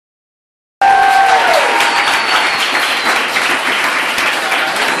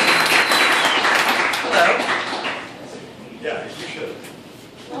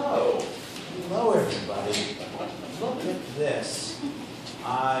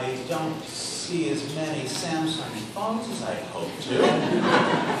I don't see as many Samsung phones as I hoped to.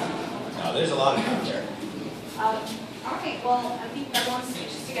 No, there's a lot of them there. All right, well, I think everyone's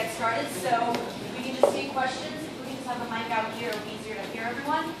anxious to get started, so we can just take questions. If we can just have a mic out here, it'll be easier to hear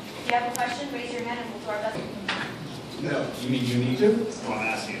everyone. If you have a question, raise your hand and we'll do our best. No, you mean you need to? I want to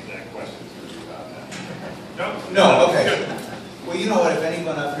ask you if that question's going to be about that. No, okay. Well, you know what, if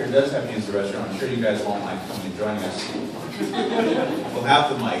anyone up here does have to use the restroom, I'm sure you guys won't mind coming and joining us. We'll have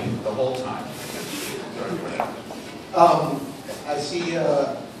the mic the whole time. I see,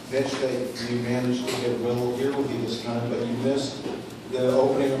 Mitch, that you managed to get Will here with you this time, but you missed the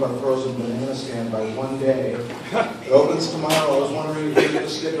opening of our frozen banana stand by 1 day. It opens tomorrow. I was wondering if you could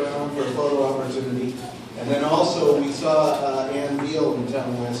stick around for a photo opportunity. And then also, we saw Ann Beal in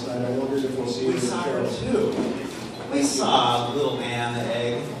town last night. I wondered if we'll see her. We saw her too. We saw little Ann the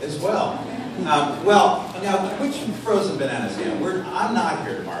egg as well. Well, now, which frozen banana stand? I'm not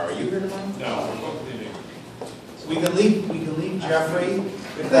here tomorrow. Are you here tomorrow? No, we're both leaving. So we can leave Jeffrey,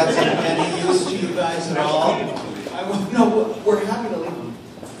 if that's of any use to you guys at all. No, we're happy to leave him.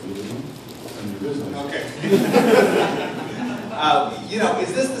 Okay. You know,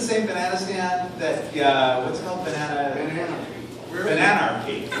 is this the same banana stand that, what's it called? Bananarchy.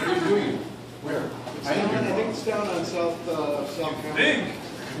 Bananarchy. What are you doing? Where? I think it's down on South County. Big!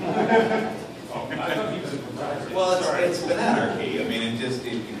 Oh, I thought he was a proprietor. Well, it's Bananarchy. I mean, it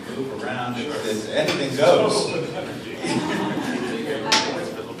can move around. Anything goes.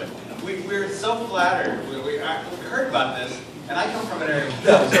 We're so flattered. We heard about this, and I come from an area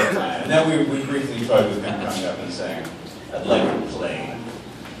that was our plan. And then we briefly toyed with him coming up and saying, I'd like a plane.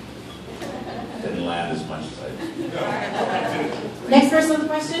 Didn't land as much as I did. Next person with a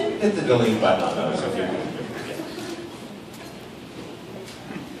question? Hit the delete button on those if you want.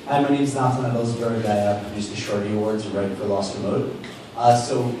 Hi, my name is Nathan Adelsberg. I produce the Shorty Awards and write for Lost Remote.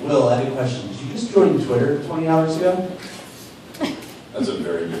 So, Will, I had a question. Did you just join Twitter 20 hours ago? That's a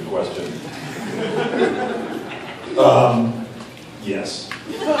very good question. Yes.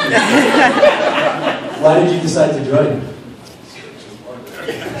 Why did you decide to join?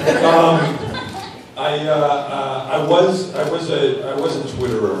 I was a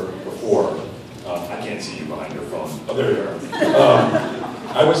Twitterer before. I can't see you behind your phone. Oh, there you are.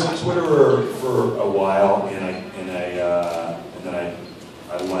 I was a Twitterer for a while, and then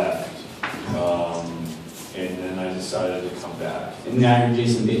I left. And then I decided to come back. And now you're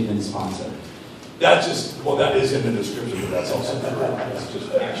Jason Bateman's sponsor. That is in the description, but that's also true. That's just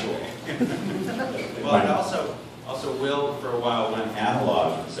factual. Well, and also Will for a while went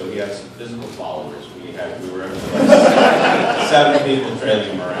analog, so he had some physical followers. We were like 7 people trailing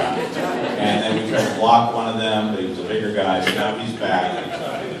him around, and then we tried to block one of them, but he was a bigger guy, so now he's back.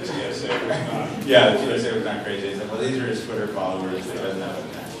 Yeah, the TSA was not crazy. He said, well, these are his Twitter followers. They doesn't have a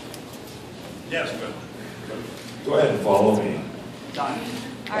connection. Yes, but go ahead and follow me. Done.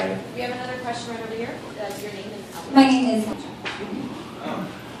 All right, we have another question right over here. Your name is Albert. My name is.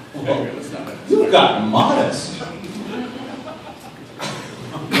 Well, you've gotten modest.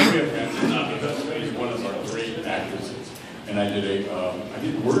 He's one of our great actresses, and I did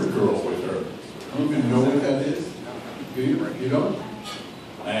Word Girl with her. I don't even know what that is. Do you? You don't?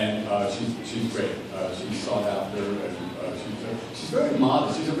 And she's great. She's sought after, and she's very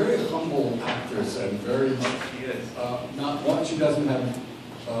modest. She's a very humble actress, and very not one. She doesn't have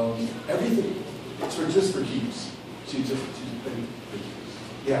everything. It's just for keeps. She's pretty.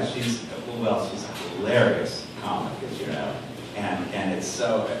 Yeah, she's a hilarious comic, as you know, and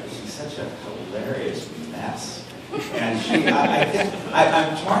she's such a hilarious mess. And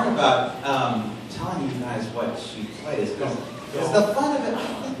I'm torn about telling you guys what she plays because the fun of it. I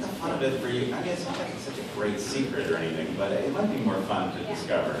think the fun of it for you. I mean, it's not like it's such a great secret or anything, but it might be more fun to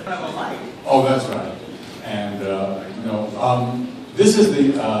discover. Oh, that's right. And this is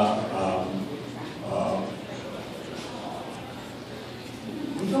the.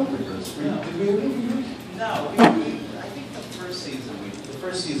 We don't rehearse. Did we ever rehearse? No, I think the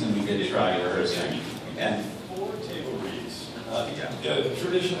first season we did try rehearsing, and 4 table reads. yeah.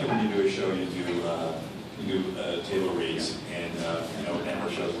 Traditionally, when you do a show, you do table reads, and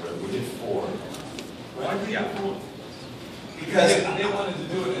camera shows. We did 4. Why did we do 4? Because they wanted to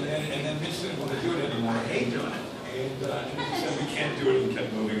do it, and then Mitch didn't want to do it anymore. I hate doing it. And he said we can't do it, and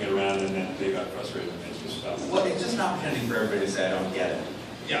kept moving it around, and then they got frustrated and Mitch just stopped. Well, it's just an opportunity for everybody to say, I don't get it.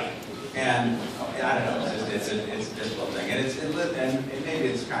 Yeah. And I don't know, it's a difficult thing. And maybe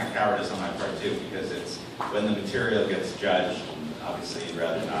it's kind of cowardice on my part too, because it's when the material gets judged, obviously you'd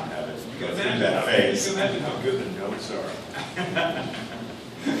rather not have it go through that phase. You can imagine how good the notes are.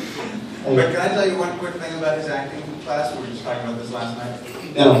 But can I tell you one quick thing about his acting? class? We were just talking about this last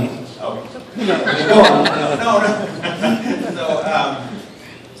night? No. Okay. Go on. No. So,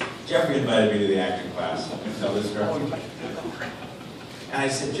 Jeffrey invited me to the acting class. So this girl. And I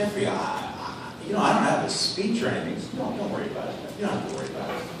said, Jeffrey, I don't have a speech or anything. He said, no, don't worry about it. You don't have to worry about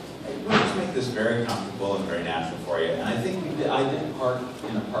it. We'll just make this very comfortable and very natural for you. And I think I did park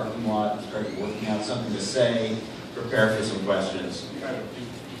in a parking lot and started working out something to say, prepare for some questions.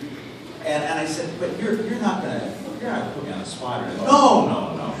 And I said, but you're not gonna put me on the spot or anything.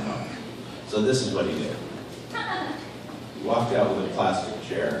 No. So this is what he did. He walked out with a plastic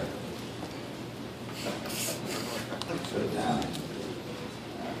chair. Put it down.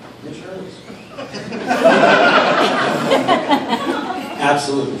 Mitch Hurwitz.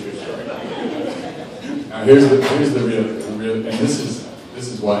 Absolutely true story. Now here's the real, and this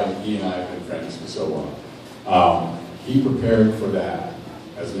is why he and I have been friends for so long. He prepared for that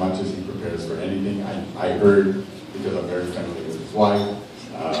as much as he prepares for anything. I heard, because I'm very friendly with his wife,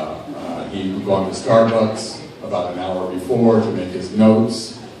 he would go on to Starbucks about an hour before to make his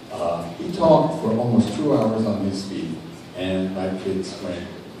notes. He talked for almost 2 hours on his feet, and my kids,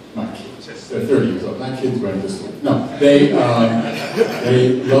 they're 30 years old, my kids went to school. No, they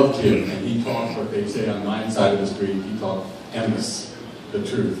loved him, and he talked what they say on my side of the street. He talked endless, the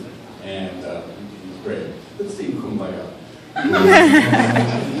truth, and he's great. Let's see Kumbaya. All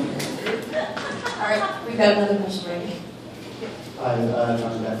right, we've got another question ready. Hi,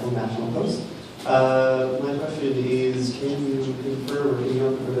 John Beck from National Post. My question is, can you confirm or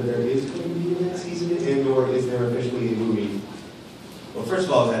confirm that there is going to be a next season, and or is there officially a movie? Well, first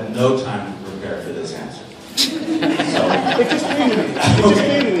of all, I've had no time to prepare for this answer. So, It just came to me. It just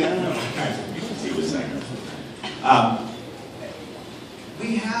came to me. I don't know. He was saying. We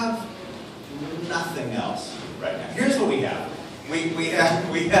have nothing else right now. Here's what we have.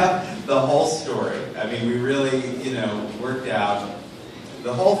 We have the whole story. I mean, we really, worked out.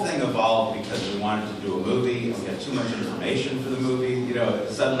 The whole thing evolved because we wanted to do a movie, and we had too much information for the movie.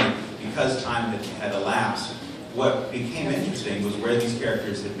 Suddenly, because time had elapsed, what became interesting was where these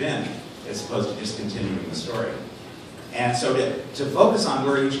characters had been, as opposed to just continuing the story. And so to focus on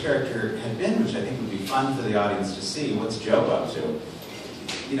where each character had been, which I think would be fun for the audience to see, what's Joe up to?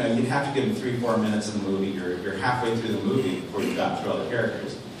 You'd have to give him 3-4 minutes in the movie. You're halfway through the movie before you've gotten through all the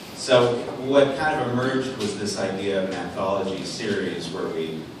characters. So what kind of emerged was this idea of an anthology series where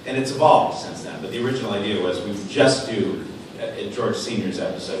and it's evolved since then, but the original idea was we would just do George Sr.'s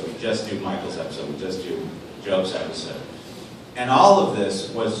episode, we just do Michael's episode, we just do Joe's episode. And all of this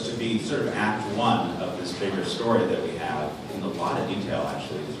was to be sort of act one of this bigger story that we have, in a lot of detail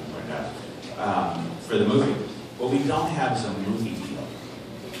actually, as you pointed out, for the movie. What we don't have is a movie deal.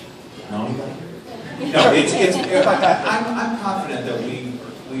 Know anybody? No, I'm confident that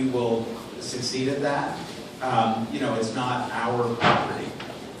we will succeed at that. It's not our property,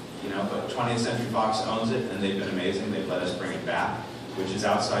 but 20th Century Fox owns it, and they've been amazing. They've let us bring it back, which is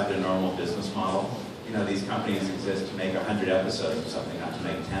outside their normal business model. These companies exist to make 100 episodes of something, not to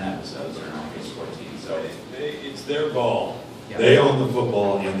make 10 episodes, or in our case 14. So it's their ball. Yeah. They own the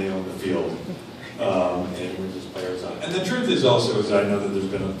football and they own the field, and we're just players on it. And the truth is also, is I know that there's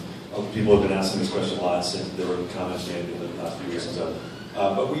been people have been asking this question a lot since there were comments made in the last few weeks and stuff.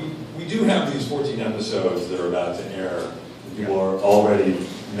 But we do have these 14 episodes that are about to air. People are already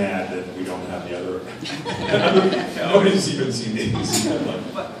mad that we don't have the other. Nobody's even seen these.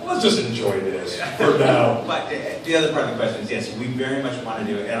 But let's just enjoy this for now. But the other part of the question is, yes, we very much want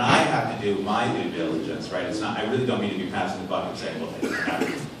to do it, and I have to do my due diligence, right? It's not. I really don't mean to be passing the buck and saying, well,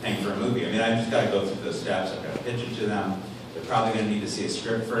 paying for a movie. I mean, I just got to go through those steps. I've got to pitch it to them. They're probably going to need to see a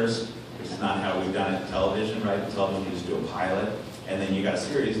script first, which is not how we've done it in television, right? In television, you just do a pilot, and then you got a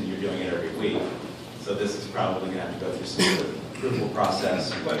series, and you're doing it every week. So this is probably going to have to go through some approval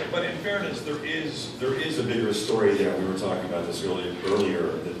process. But in fairness, there is a bigger story there. We were talking about this earlier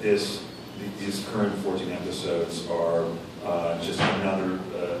that these current 14 episodes are just another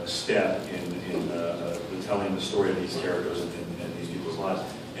step in telling the story of these characters and these people's lives.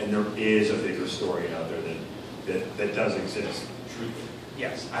 And there is a bigger story out there that does exist. Truthfully.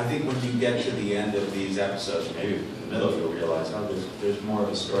 Yes, I think when you get to the end of these episodes, maybe in the middle, you'll realize, oh, there's more of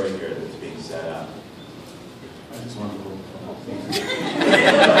a story here that's being set up. I just want to go.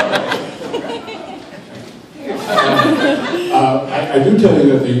 I do tell you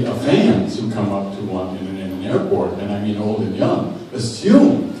that the fans who come up to one in an airport, and I mean old and young,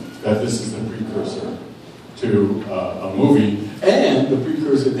 assume that this is the precursor to a movie, and the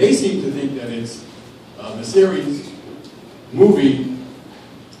precursor, they seem to think that it's the series, movie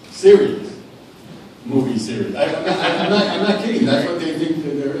series. I'm not kidding, that's what they think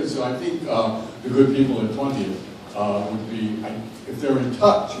that there is. So I think the good people at 20th would be, if they're in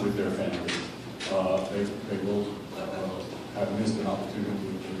touch with their families, they will have missed an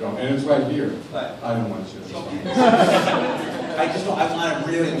opportunity to go. And it's right here. I don't want to share this. I want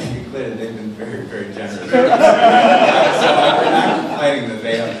to really make it clear that they've been very, very generous. So we're not complaining that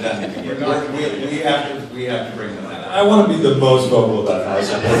they haven't done anything yet. We have to bring them out. I want to be the most vocal about how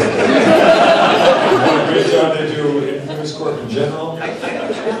supportive they are. What a great job they do in News Corp in general. I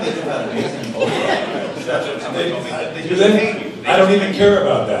don't think about amazing overall. I don't even care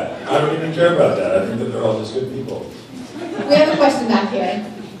about that. I don't even care about that. I think that they're all just good people. We have a question back here.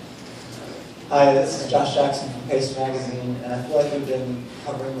 Hi, this is Josh Jackson from Pace Magazine, and I feel like we've been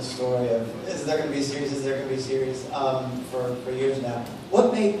covering the story of, is there going to be a series, is there going to be a series, for years now.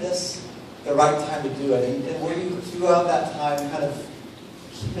 What made this the right time to do it? And were you, throughout that time, kind of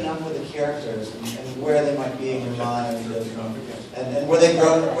keeping up with the characters and where they might be in your mind? And were they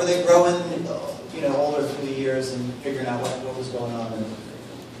growing, older through the years and figuring out what was going on?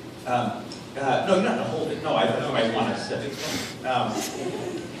 No, you're not going to hold it. No, I might want to sit.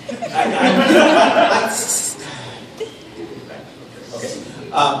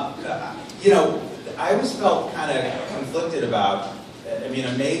 I always felt kind of conflicted about,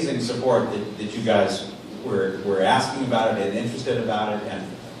 amazing support that you guys were asking about it and interested about it, and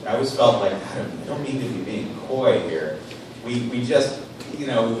I always felt like, I don't mean to be being coy here. We just, we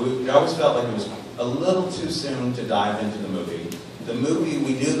always felt like it was a little too soon to dive into the movie. The movie,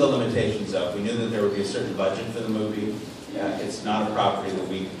 we knew the limitations of. We knew that there would be a certain budget for the movie. It's not a property that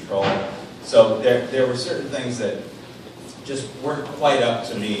we control. So there were certain things that just weren't quite up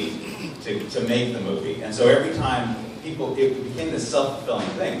to me to make the movie. And so every time it became this self-fulfilling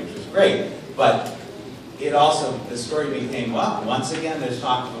thing, which was great, but it also, the story became, well, once again, there's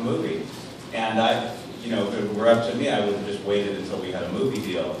talk of a movie. And if it were up to me, I would have just waited until we had a movie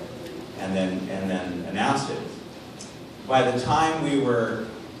deal and then announced it. By the time we were,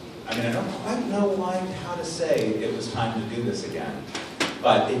 I don't quite know how to say it was time to do this again.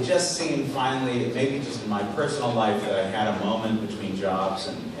 But it just seemed finally, maybe just in my personal life, that I had a moment between jobs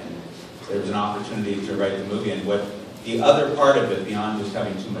and there was an opportunity to write the movie. And what the other part of it, beyond just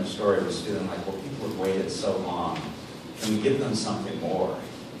having too much story, was feeling like, well, people have waited so long. Can we give them something more?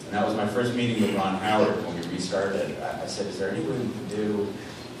 And that was my first meeting with Ron Howard when we restarted. I said, is there any way we could do,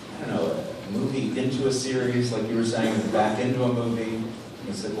 a movie into a series, like you were saying, back into a movie? And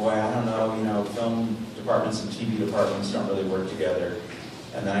he said, boy, I don't know, film departments and TV departments don't really work together.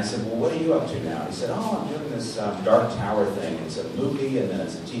 And then I said, well, what are you up to now? He said, oh, I'm doing this Dark Tower thing. It's a movie, and then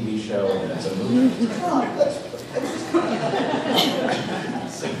it's a TV show, and then it's a movie.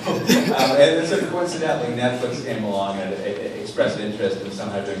 And so coincidentally, Netflix came along and expressed interest in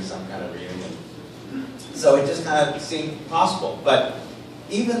somehow doing some kind of reunion. So it just kind of seemed possible. But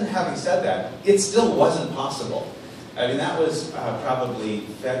even having said that, it still wasn't possible. That was probably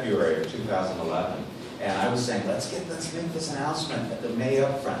February of 2011. And I was saying, let's make this announcement at the May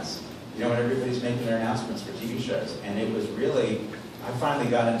upfronts. When everybody's making their announcements for TV shows. And it was really, I finally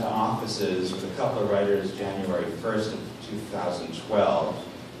got into offices with a couple of writers January 1st of 2012.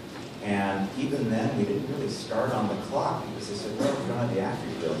 And even then, we didn't really start on the clock because they said, well, we don't have the actor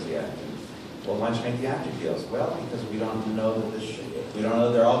deals yet. Well, why don't you make the actor deals? Well, because we don't know that we don't know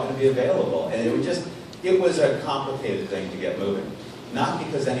they're all going to be available. And it was a complicated thing to get moving. Not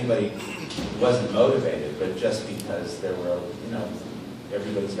because anybody wasn't motivated, but just because there were,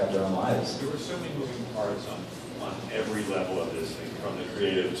 everybody's got their own lives. There were so many moving parts on every level of this thing, from the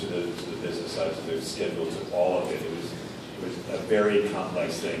creative to the business side to the schedule to all of it. It was a very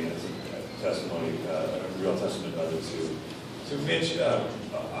complex thing. It's a testimony, a real testament of it to Mitch.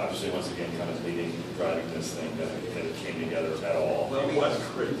 Obviously, once again, kind of driving this thing that it came together at all. Well, it was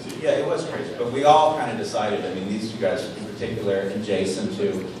crazy. Yeah, it was crazy. But we all kind of decided, these two guys in particular, and Jason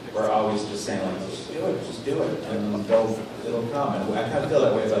too, were always just saying, like, just do it, and it'll come. And I kind of feel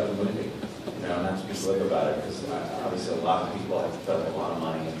that way about the movie, not to be flip about it, because obviously a lot of people have to put up a lot of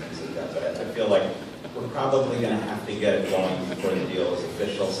money and things like that. But I feel like we're probably going to have to get it going before the deal is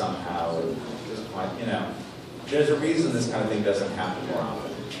official somehow. Or just there's a reason this kind of thing doesn't happen more often.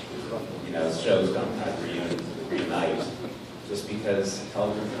 Shows don't kind of reunite just because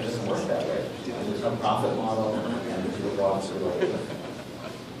television doesn't work that way. There's no profit model, and people go off to the way.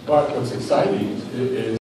 But what's exciting is